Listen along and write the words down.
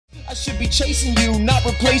I should be chasing you, not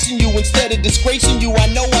replacing you. Instead of disgracing you, I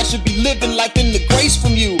know I should be living life in the grace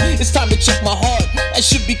from you. It's time to check my heart, that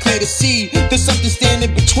should be clear to see. There's something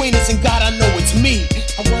standing between us, and God, I know it's me.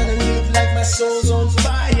 I wanna live like my soul's on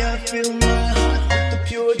fire. Fill my heart with the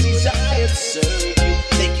pure desire to serve you.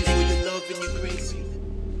 Thank you for your love and your grace.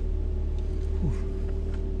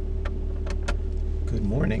 Good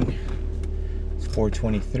morning. It's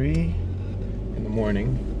 4:23 in the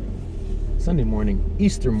morning. Sunday morning,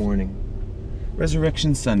 Easter morning,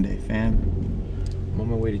 Resurrection Sunday, fam. I'm on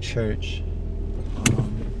my way to church.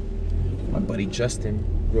 My buddy Justin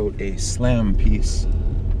wrote a slam piece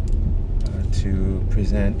to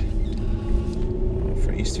present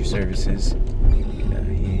for Easter services.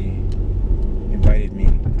 He invited me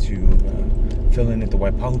to fill in at the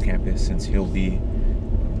Waipahu campus since he'll be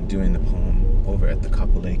doing the poem over at the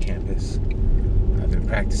Kapolei campus. I've been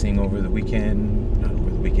practicing over the weekend,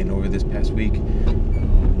 over this past week,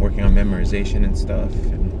 working on memorization and stuff.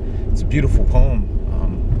 And it's a beautiful poem.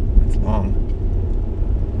 It's long.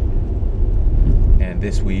 And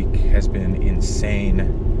this week has been insane.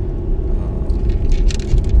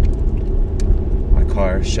 My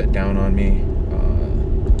car shut down on me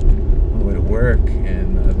on the way to work,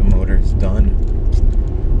 and the motor's done.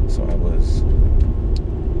 So I was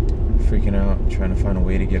freaking out, trying to find a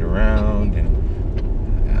way to get around, and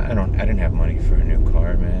I didn't have money for a new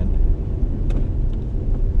car, man.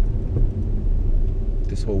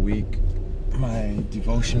 This whole week, my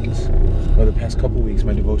devotions, the past couple weeks,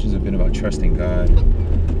 my devotions have been about trusting God.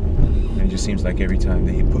 And it just seems like every time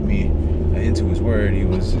that He put me into His Word, He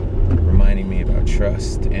was reminding me about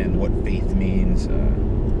trust and what faith means.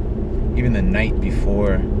 Even the night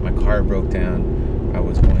before my car broke down, I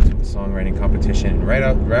was going to a songwriting competition, and right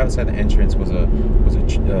outside the entrance was a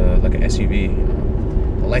like an SUV.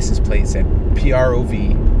 The license plate said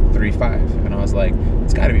PROV 35, and I was like,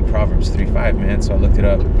 it's got to be Proverbs 3:5, man. So I looked it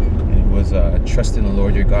up, and it was trust in the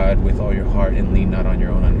Lord your God with all your heart and lean not on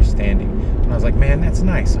your own understanding. And I was like, man, that's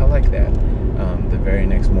nice. I like that. The very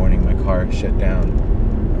next morning, my car shut down,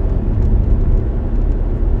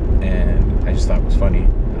 and I just thought it was funny.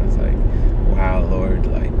 I was like, wow, Lord,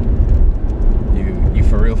 like you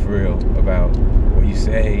for real about what you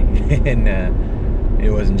say, and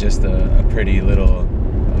it wasn't just a pretty little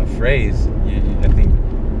phrase. I think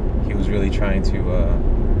He was really trying to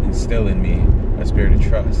instill in me a spirit of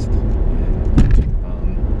trust. And,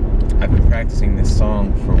 I've been practicing this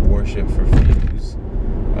song for worship for Fuse.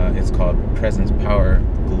 It's called Presence, Power,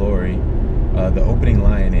 Glory. The opening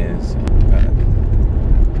line is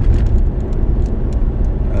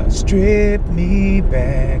strip me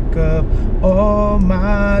back of all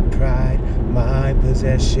my pride, my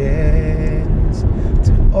possessions,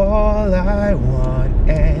 to all I want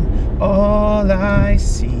and all I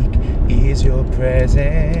seek is your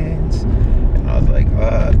presence. And I was like,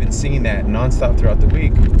 I've been singing that nonstop throughout the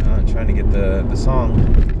week, trying to get the song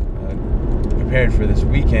prepared for this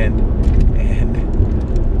weekend, and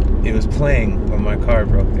it was playing when my car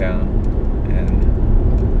broke down.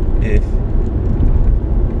 And if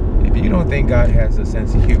you don't think God has a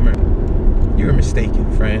sense of humor, you're mistaken,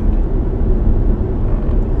 friend.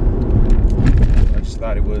 I just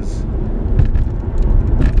thought it was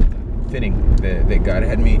fitting that God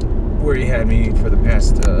had me where He had me for the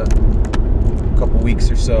past couple weeks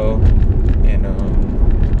or so, and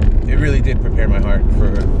it really did prepare my heart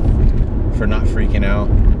for not freaking out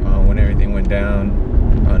when everything went down.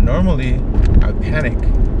 Normally, I would panic.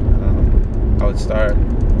 I would start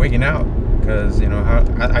wigging out because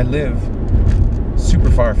I live super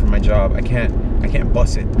far from my job. I can't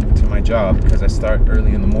bus it to my job because I start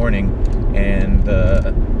early in the morning, and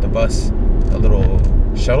the bus, a little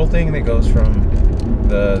shuttle thing that goes from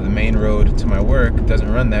the main road to my work,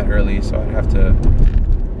 doesn't run that early, so I'd have to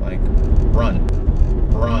like run.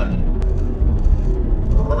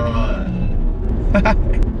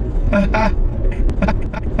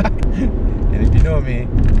 And if you know me,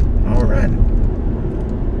 I'll run.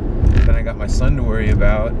 Then I got my son to worry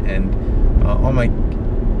about, and all my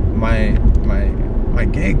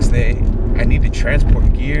gigs, I need to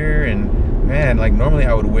transport gear, and man, like normally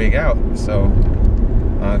I would wig out. So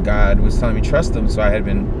God was telling me trust Him. So I had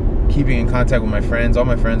been keeping in contact with my friends. All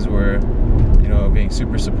my friends were, being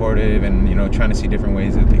super supportive, and trying to see different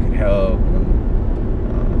ways that they could help.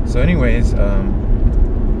 So anyways,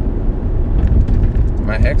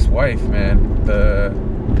 my ex-wife, man, the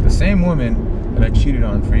same woman that I cheated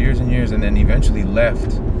on for years and years, and then eventually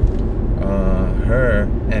left her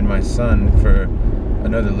and my son for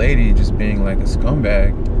another lady, just being like a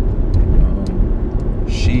scumbag.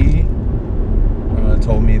 She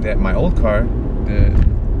told me that my old car that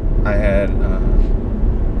I had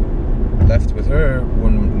left with her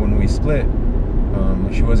when we split.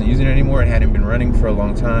 She wasn't using it anymore. It hadn't been running for a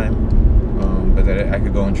long time, but that I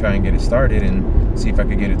could go and try and get it started and see if I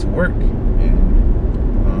could get it to work. And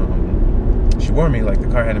she warned me, like, the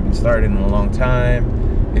car hadn't been started in a long time.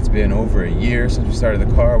 It's been over a year since we started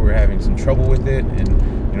the car. We were having some trouble with it, and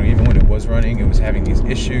even when it was running, it was having these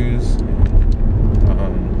issues.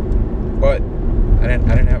 But I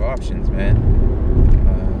didn't have options, man.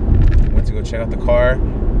 Went to go check out the car.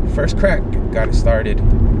 First crack, got it started.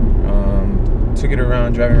 Took it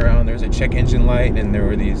around, driving around. There was a check engine light, and there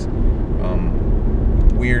were these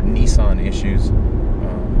weird Nissan issues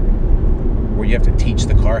where you have to teach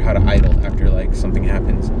the car how to idle after like something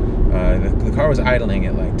happens. The car was idling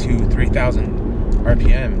at like 2,000-3,000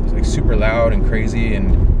 RPM. It was like super loud and crazy,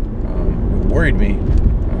 and it worried me.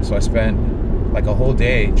 So I spent like a whole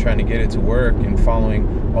day trying to get it to work and following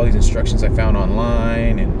all these instructions I found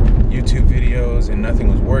online and YouTube videos, and nothing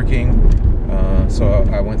was working. So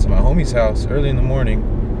I went to my homie's house early in the morning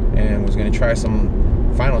and was going to try some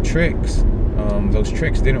final tricks. Those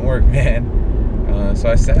tricks didn't work, man. So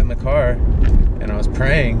I sat in the car and I was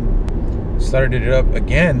praying, started it up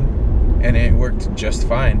again, and it worked just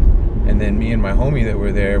fine. And then me and my homie that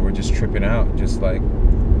were there were just tripping out, just like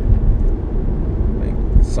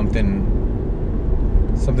something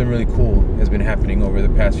really cool has been happening over the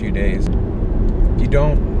past few days. If you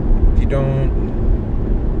don't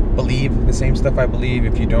believe the same stuff I believe,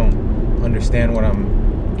 if you don't understand what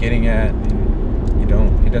I'm getting at,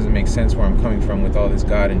 it doesn't make sense where I'm coming from with all this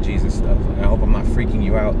God and Jesus stuff. Like, I hope I'm not freaking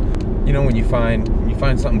you out. When you find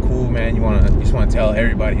something cool, man, you just want to tell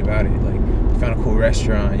everybody about it. Like, you found a cool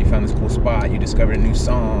restaurant, you found this cool spot, you discovered a new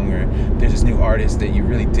song, or there's this new artist that you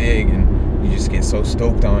really dig, and you just get so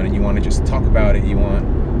stoked on, and you want to just talk about it. You want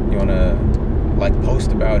to like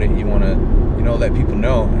post about it. You want to let people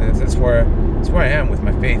know. And that's where I am with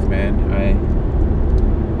my faith, man.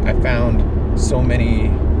 I found so many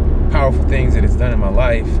powerful things that it's done in my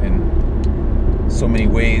life, and so many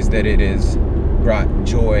ways that it has brought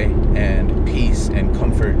joy and peace and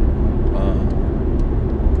comfort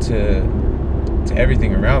to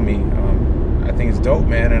everything around me. I think it's dope,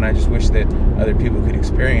 man, and I just wish that other people could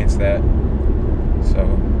experience that. So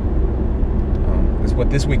that's what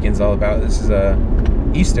this weekend's all about. This is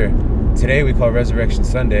Easter. Today we call Resurrection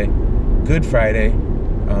Sunday. Good Friday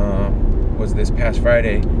was this past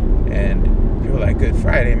Friday, and people were like, Good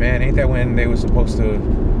Friday, man, ain't that when they were supposed to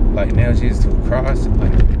like nail Jesus to a cross and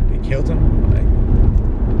like they killed him? I'm like,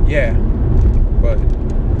 yeah, but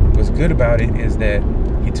what's good about it is that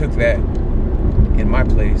he took that in my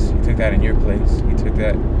place, he took that in your place, he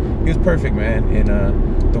was perfect, man. And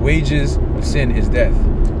the wages of sin is death.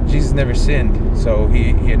 Jesus never sinned, so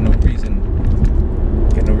he had no reason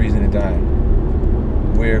to die.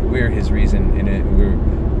 We're his reason, and we're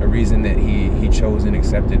a reason that he chose and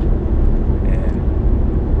accepted.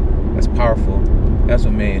 And that's powerful. That's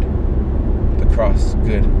what made the cross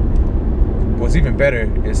good. What's even better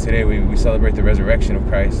is today we celebrate the resurrection of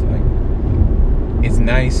Christ. Like, it's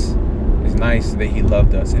nice that he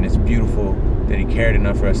loved us, and it's beautiful that he cared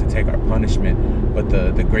enough for us to take our punishment. But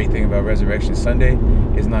the great thing about Resurrection Sunday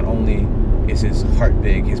is not only is his heart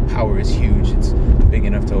big, his power is huge. It's big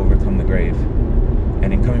enough to overcome the grave.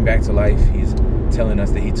 And in coming back to life, he's telling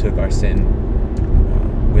us that he took our sin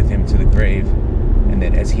with him to the grave, and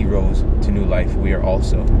that as he rose to new life, we are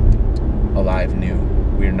also alive new.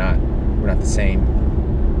 We're not the same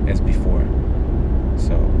as before.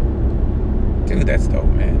 So, dude, that's dope,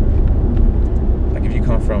 man. Like, if you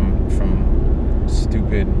come from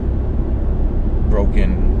stupid,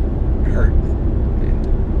 broken, hurt,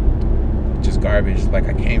 and just garbage like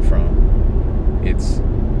I came from, it's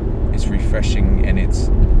refreshing and it's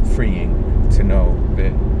freeing to know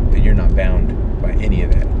that you're not bound by any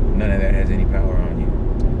of that. None of that has any power on you.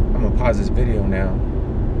 I'm gonna pause this video now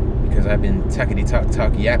because I've been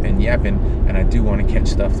talk, yapping, and I do want to catch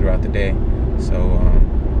stuff throughout the day. So,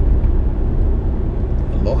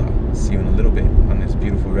 aloha. See you in a little bit on this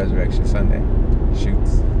beautiful Resurrection Sunday.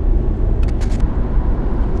 Shoots.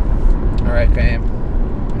 Alright, fam.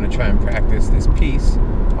 I'm gonna try and practice this piece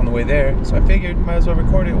on the way there, so I figured might as well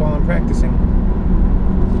record it while I'm practicing.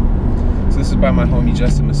 So this is by my homie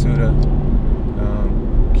Justin Masuda.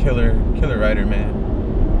 Killer writer, man.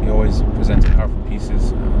 He always presents powerful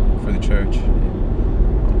pieces for the church.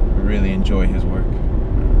 I really enjoy his work.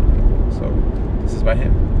 So this is by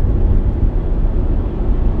him.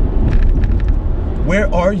 Where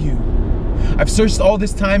are you? I've searched all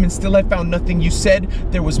this time and still I found nothing. You said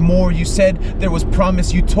there was more. You said there was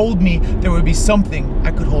promise. You told me there would be something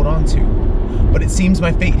I could hold on to. But it seems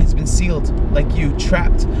my fate has been sealed, like you,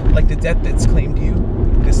 trapped, like the death that's claimed you.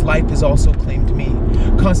 This life has also claimed me,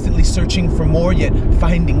 constantly searching for more, yet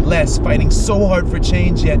finding less, fighting so hard for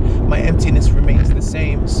change, yet my emptiness remains the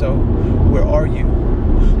same. So where are you?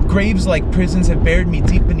 Graves like prisons have buried me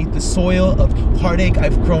deep beneath the soil of heartache.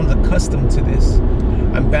 I've grown accustomed to this.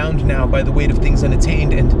 I'm bound now by the weight of things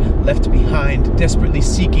unattained and left behind, desperately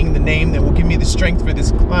seeking the name that will give me the strength for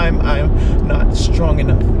this climb. I'm not strong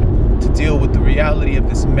enough to deal with the reality of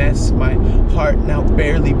this mess. My heart now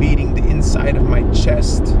barely beating the inside of my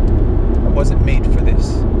chest. I wasn't made for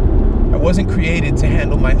this. I wasn't created to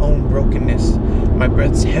handle my own brokenness. My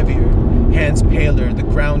breath's heavier, hands paler, the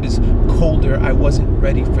ground is colder. I wasn't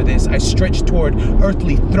ready for this. I stretched toward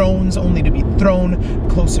earthly thrones only to be thrown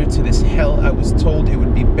closer to this hell. I was told it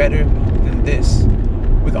would be better than this.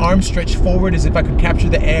 With arms stretched forward as if I could capture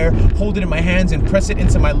the air, hold it in my hands and press it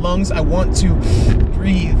into my lungs. I want to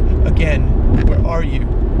breathe again. Where are you?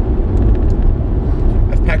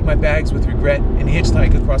 I've packed my bags with regret and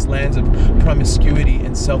hitchhiked across lands of promiscuity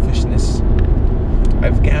and selfishness.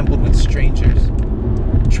 I've gambled with strangers,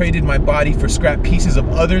 traded my body for scrap pieces of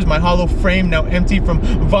others, my hollow frame now empty from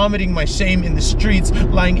vomiting my shame in the streets,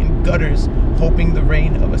 lying in gutters, hoping the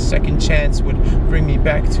rain of a second chance would bring me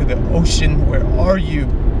back to the ocean. Where are you?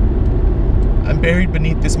 I'm buried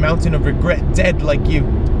beneath this mountain of regret, dead like you,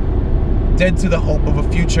 dead to the hope of a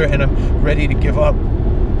future, and I'm ready to give up.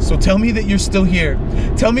 So tell me that you're still here.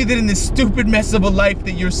 Tell me that in this stupid mess of a life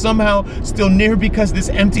that you're somehow still near, because this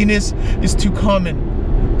emptiness is too common.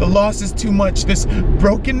 The loss is too much. This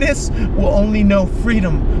brokenness will only know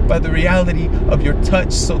freedom by the reality of your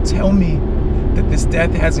touch. So tell me that this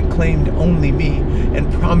death hasn't claimed only me,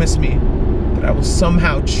 and promise me that I will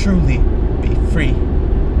somehow truly be free.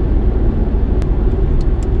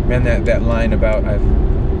 Man, that line about I've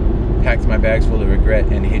packed my bags full of regret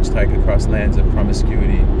and hitchhiked across lands of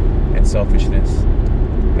promiscuity and selfishness.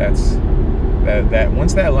 That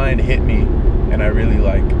once that line hit me and I really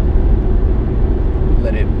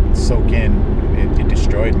let it soak in, it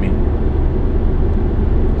destroyed me.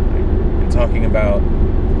 And talking about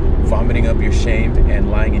vomiting up your shame and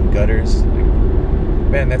lying in gutters,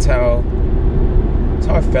 man, that's how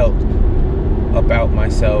I felt about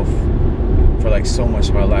myself for so much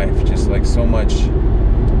of my life. Just so much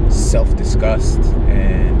self-disgust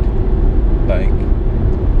and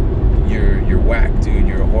you're whack, dude,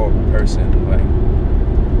 you're a horrible person.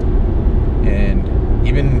 And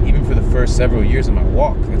even for the first several years of my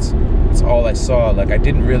walk, that's all I saw. I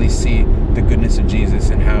didn't really see the goodness of Jesus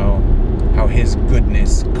and how his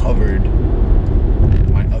goodness covered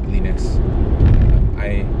my ugliness.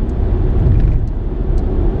 I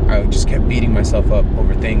just kept beating myself up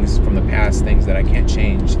over things from the past, things that I can't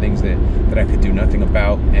change, things that I could do nothing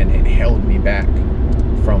about, and it held me back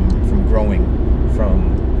from growing,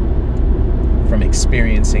 from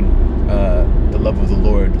experiencing the love of the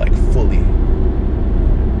Lord fully.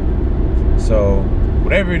 So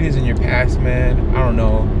whatever it is in your past, man, I don't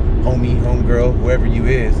know, homie, homegirl, whoever you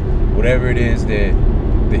is, whatever it is that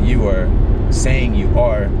you are saying you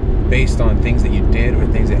are based on things that you did or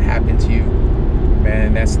things that happened to you,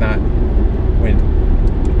 man, that's not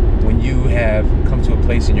when you have come to a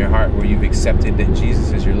place in your heart where you've accepted that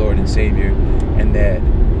Jesus is your Lord and Savior, and that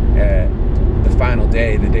at the final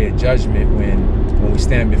day, the day of judgment, when we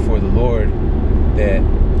stand before the Lord, that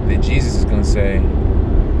Jesus is going to say,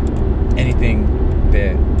 anything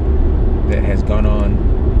that has gone on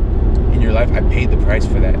in your life, I paid the price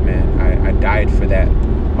for that, man. I died for that.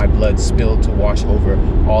 My blood spilled to wash over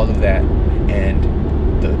all of that, and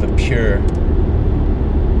the pure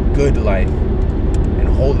good life and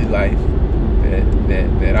holy life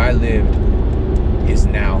that I lived is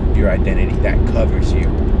now your identity. That covers you.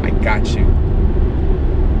 I got you.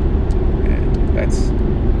 And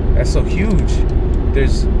that's so huge.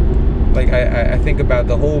 There's I think about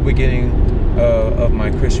the whole beginning of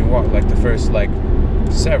my Christian walk, the first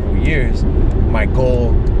several years. My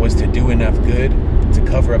goal was to do enough good to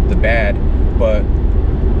cover up the bad, but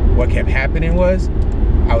what kept happening was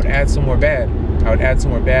I would add some more bad.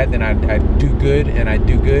 Then I'd do good, and I'd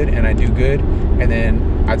do good, and I'd do good, and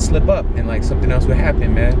then I'd slip up, and something else would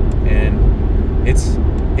happen, man. And it's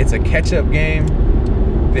a catch-up game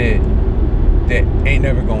that ain't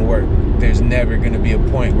never gonna work. There's never gonna be a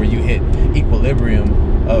point where you hit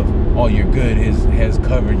equilibrium of all your good has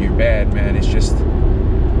covered your bad, man. It's just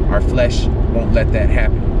our flesh won't let that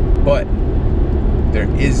happen. But there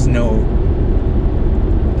is no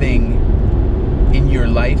thing in your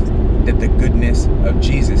life that the goodness of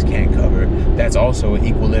Jesus can't cover. That's also an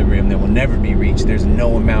equilibrium that will never be reached. There's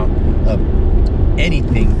no amount of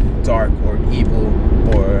anything dark or evil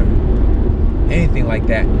or anything like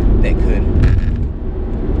that that could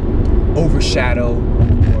overshadow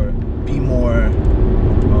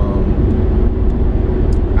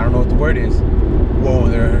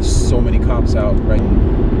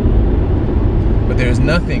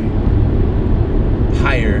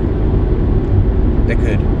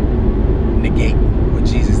negate what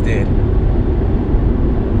Jesus did.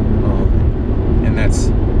 And that's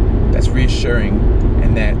reassuring,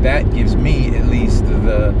 and that gives me at least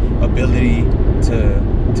the ability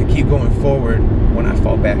to keep going forward when I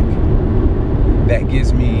fall back. That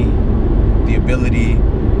gives me the ability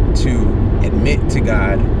to admit to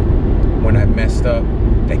God when I've messed up.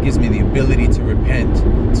 That gives me the ability to repent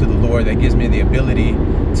to the Lord. That gives me the ability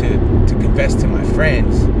to confess to my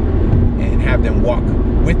friends and have them walk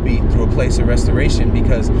with me through a place of restoration,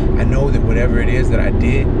 because I know that whatever it is that I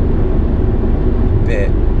did,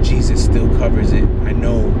 that Jesus still covers it. I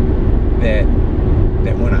know that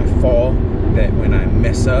when I fall, that when I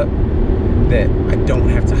mess up, that I don't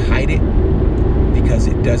have to hide it, because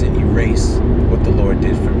it doesn't erase what the Lord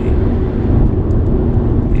did for me.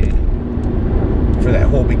 And for that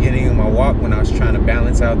whole beginning of my walk, when I was trying to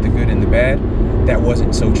balance out the good and the bad, that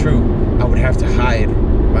wasn't so true. I would have to hide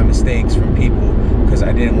my mistakes from people because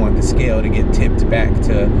I didn't want the scale to get tipped back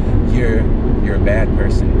to you're a bad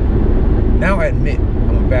person. Now I admit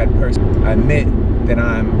I'm a bad person. I admit that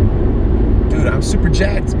I'm super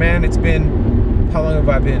jacked, man. It's been, how long have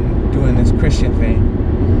I been doing this Christian thing?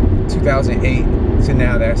 2008 to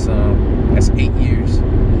now, that's 8 years.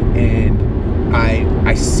 And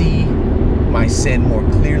I see my sin more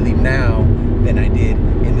clearly now than I did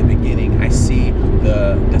in the beginning. I see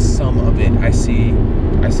the sum of it. I see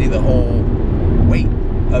the whole weight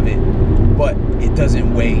of it, but it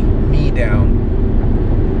doesn't weigh me down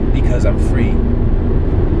because I'm free.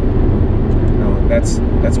 No, that's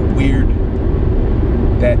a weird.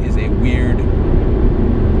 That is a weird.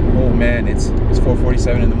 Oh man, it's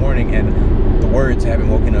 4:47 in the morning and the words haven't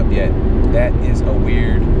woken up yet. That is a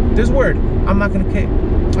weird. There's a word. I'm not gonna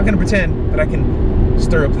pretend that I can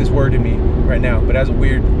stir up this word in me right now, but as a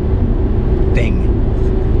weird thing,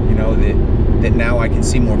 you know, that now I can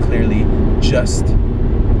see more clearly just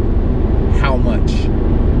how much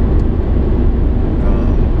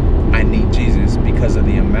I need Jesus, because of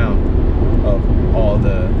the amount of all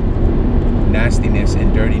the nastiness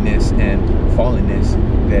and dirtiness and fallenness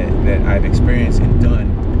that I've experienced and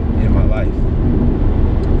done in my life.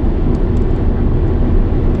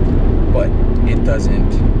 But it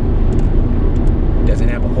doesn't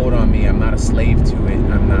have a hold on me. I'm not a slave to it.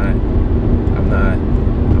 I'm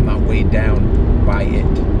not weighed down by it.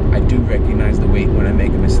 I do recognize the weight when I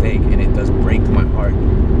make a mistake, and it does break my heart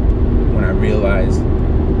when I realize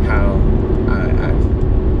how I've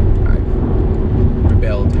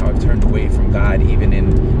rebelled, how I've turned away from God, even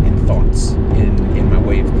in thoughts, in my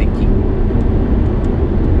way of thinking.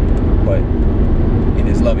 But in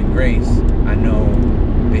His loving grace, I know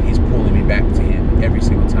that He's pulling me back to Him every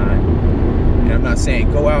single time. And I'm not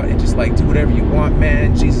saying go out and just like do whatever you want,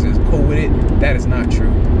 man. Jesus is cool with it. That is not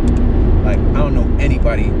true. Like, I don't know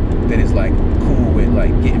anybody that is like cool with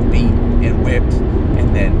like getting beat and whipped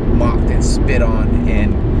and then mocked and spit on,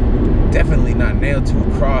 and definitely not nailed to a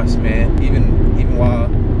cross, man. Even while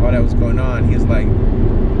that was going on, he was like,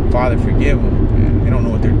 Father, forgive them, man. They don't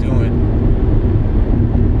know what they're doing.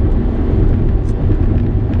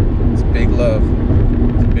 It's big love.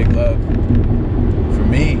 It's big love for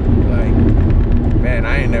me. Like, man,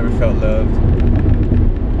 I ain't never felt loved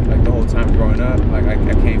like the whole time growing up. Like,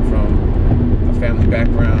 I came from a family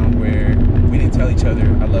background where we didn't tell each other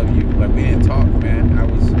I love you. Like, we didn't talk, man. I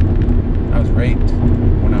was raped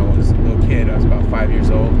when I was a little kid. I was about 5 years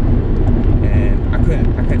old, and I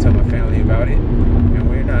couldn't tell my family about it. And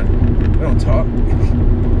we don't talk.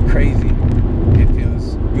 Crazy. It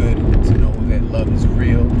feels good to know that love is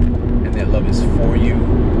real, and that love is for you,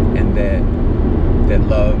 and that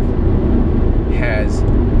love has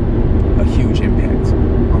a huge impact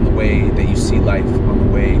on the way that you see life, on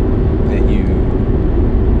the way that you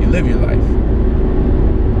live your life.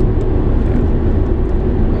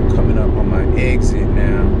 I'm coming up on my exit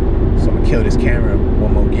now, so I'm gonna kill this camera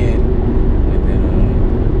one more again, and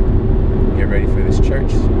then get ready for this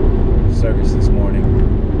church service this morning.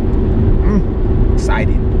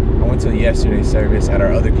 Excited. I went to yesterday's service at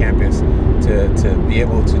our other campus to be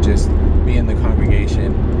able to just be in the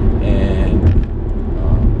congregation and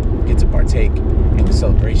get to partake in the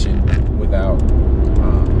celebration without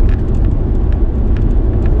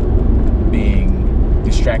being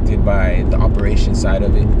distracted by the operation side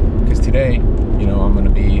of it. Because today, you know, I'm going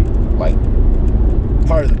to be like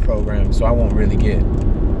part of the program, so I won't really get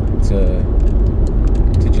to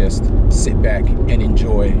just sit back and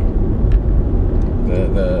enjoy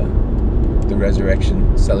the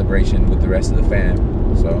resurrection celebration with the rest of the fam.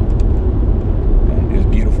 So it was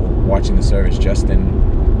beautiful watching the service. Justin's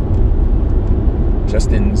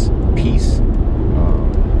piece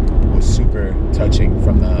was super touching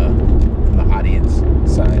from the audience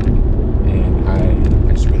side, and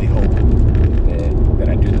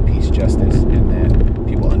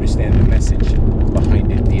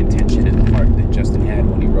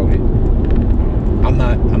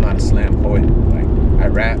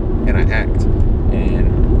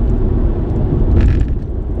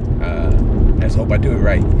I do it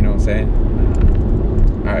right. You know what I'm saying?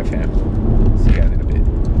 All right, fam. See you guys in a bit.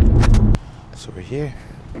 So we're here,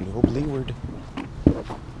 New Hope Leeward,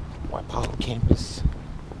 White Powell campus.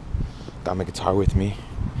 Got my guitar with me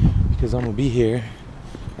because I'm gonna be here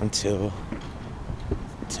until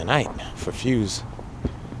tonight for Fuse.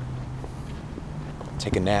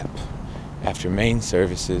 Take a nap after main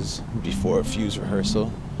services before Fuse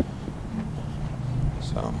rehearsal.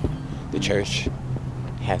 So the church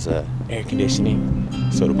has air conditioning,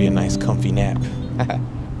 so it'll be a nice comfy nap.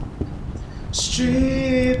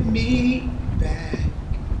 Strip me back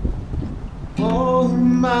all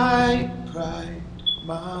my pride,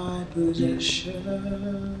 my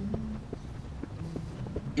possession.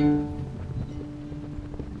 Good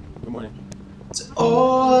morning. It's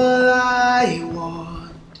all I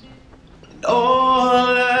want and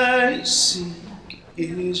all I seek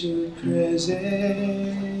is your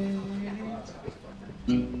presence.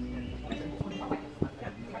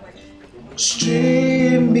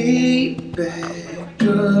 Strip me back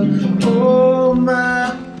up all my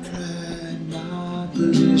pride, my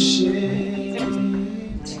possession.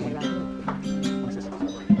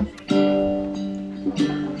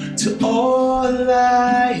 To all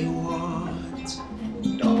I want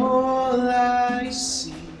and all I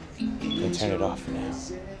see. Gonna turn it off for now.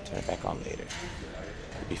 Turn it back on later.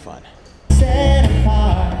 It'll be fun. Set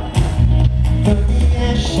apart from the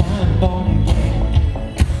ash I'm born again.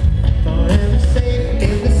 Forever safe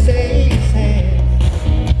in the Savior's hands.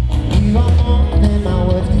 You are more than my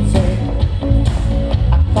words can say.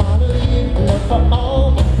 I follow you, love for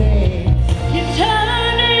all the days. You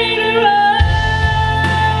turn it around.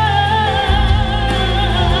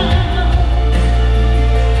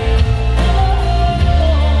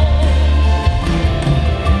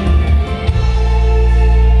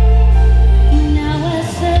 Now I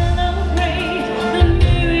celebrate the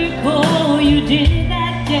miracle you did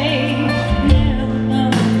that day. Never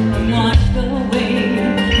washed away.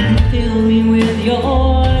 Fill me with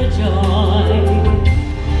your joy.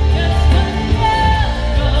 Just remember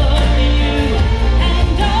you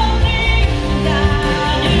and all things I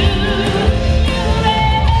do. You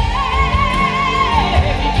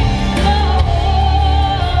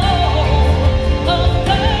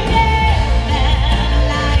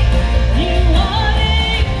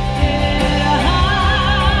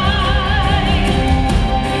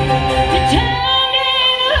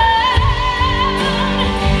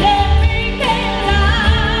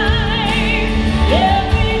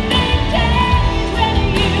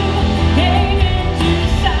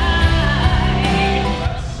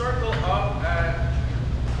Circle up and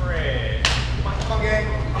pray. Come on, gang.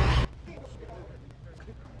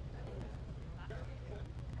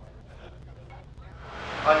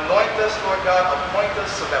 Anoint us, Lord God, appoint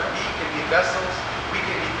us so that we can be vessels, we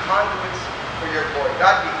can be conduits for your glory.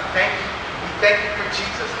 God, we thank you. We thank you for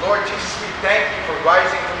Jesus. Lord Jesus, we thank you for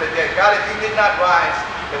rising from the dead. God, if you did not rise,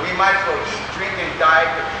 then we might as well eat, drink, and die,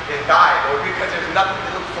 Lord, because there's nothing to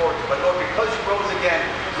look forward to. But Lord, because you rose again,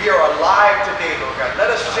 we are alive today, Lord God.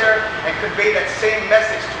 Let us share and convey that same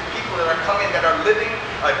message to people that are coming, that are living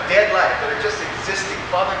a dead life, that are just existing.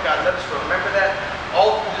 Father God, let us remember that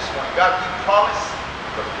all through this morning. God, we promise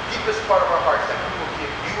from the deepest part of our hearts that we will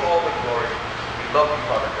give you all the glory. We love you,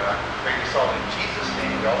 Father God. We pray this all in Jesus'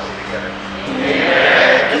 name. We all say together.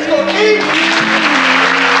 Amen. Let's go, Keith!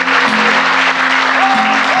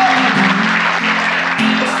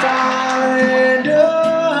 Find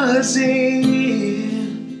us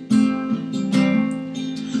in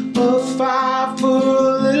a fire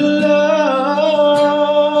full of love.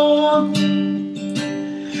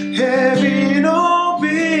 Heaven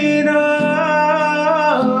open up.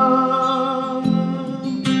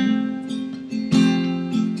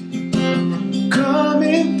 Come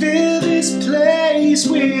and fill this place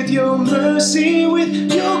with your mercy,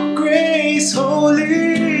 with your grace,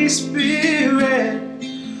 Holy Spirit.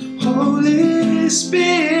 Holy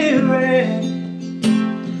Spirit,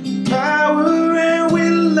 power and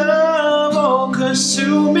will, love, all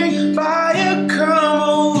consuming fire. Come,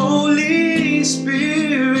 oh Holy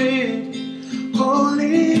Spirit,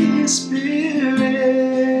 Holy Spirit.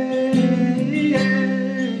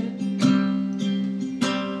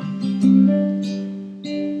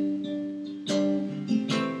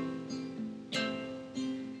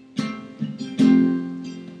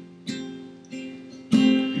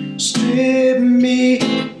 Strip me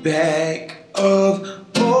back of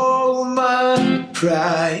all my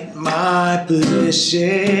pride, my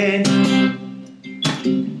possession.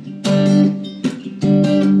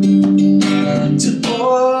 To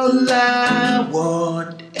all I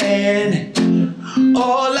want and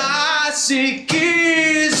all I seek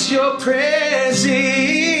is your presence.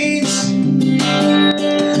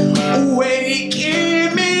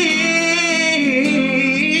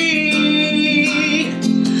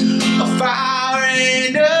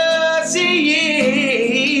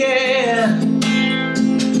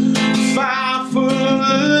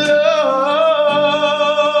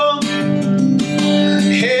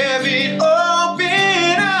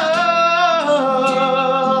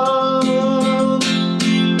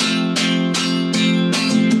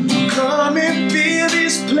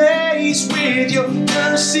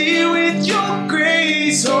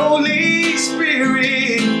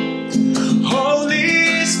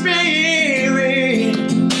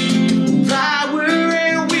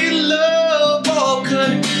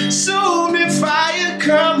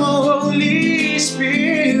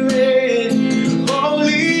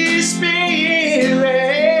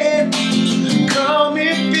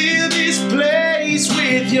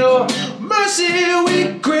 with your mercy,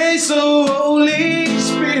 with grace, oh Holy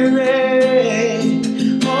Spirit,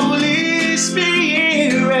 Holy Spirit,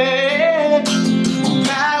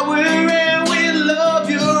 power and with love,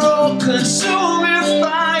 your all-consuming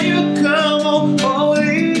fire, come on,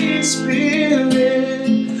 Holy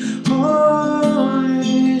Spirit,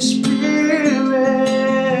 Holy Spirit.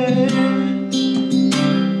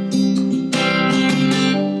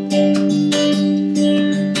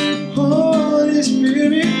 Holy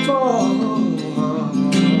Spirit, fall.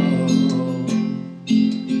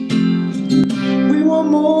 We want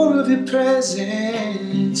more of your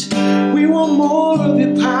presence. We want more of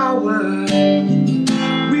your power.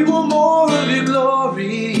 We want more of your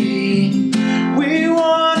glory. We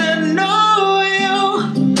want to know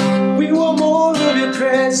you. We want more of your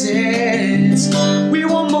presence. We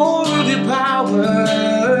want more of your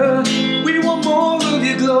power. We want more of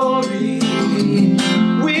your glory.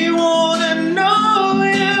 We want to know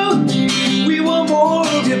you. We want more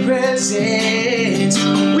of your presence.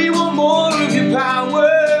 We want more of your power.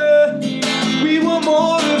 We want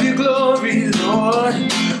more of your glory, Lord.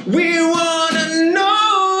 We want to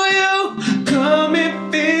know you. Come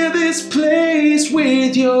and fill this place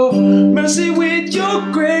with your mercy, with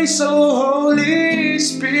your grace, oh Holy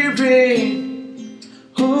Spirit,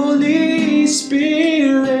 Holy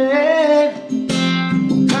Spirit,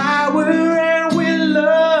 power and with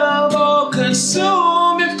love, all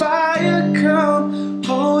consuming fire, come,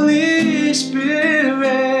 Holy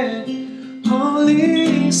Spirit,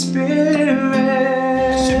 Holy Spirit.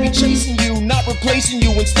 Should be chasing you, not replacing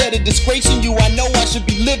you. Instead of disgracing you, I know I should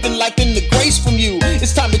be living life in the grace from you.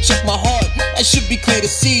 It's time to check my heart, that should be clear to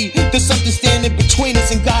see. There's something standing between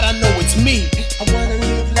us, and God, I know it's me. I wanna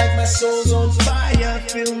live like my soul's on fire.